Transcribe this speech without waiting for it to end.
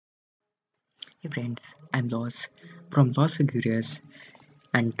Hey friends, I'm Loss from Loss Curious,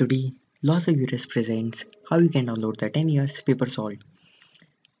 and today Loss Curious presents how you can download the 10 years paper solved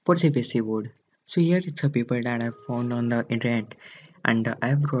for Cbse board. So here it's a paper that I found on the internet, and I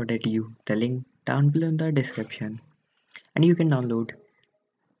have provided you the link down below in the description, and you can download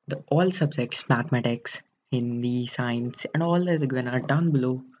the all subjects mathematics, Hindi, science, and all are given are down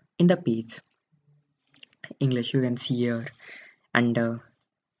below in the page. English you can see here, and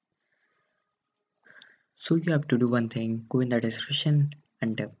so you have to do one thing: go in the description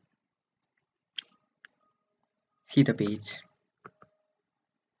and see the page.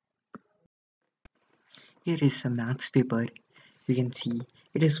 Here is a maths paper. You can see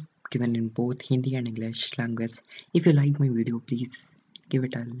it is given in both Hindi and English language. If you like my video, please give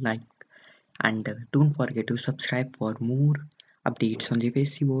it a like and don't forget to subscribe for more updates on the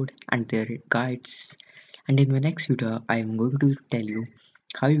GPSC board and their guides. And in my next video, I am going to tell you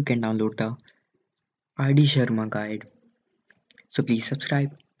how you can download the RD Sharma guide. So please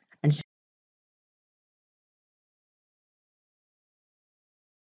subscribe.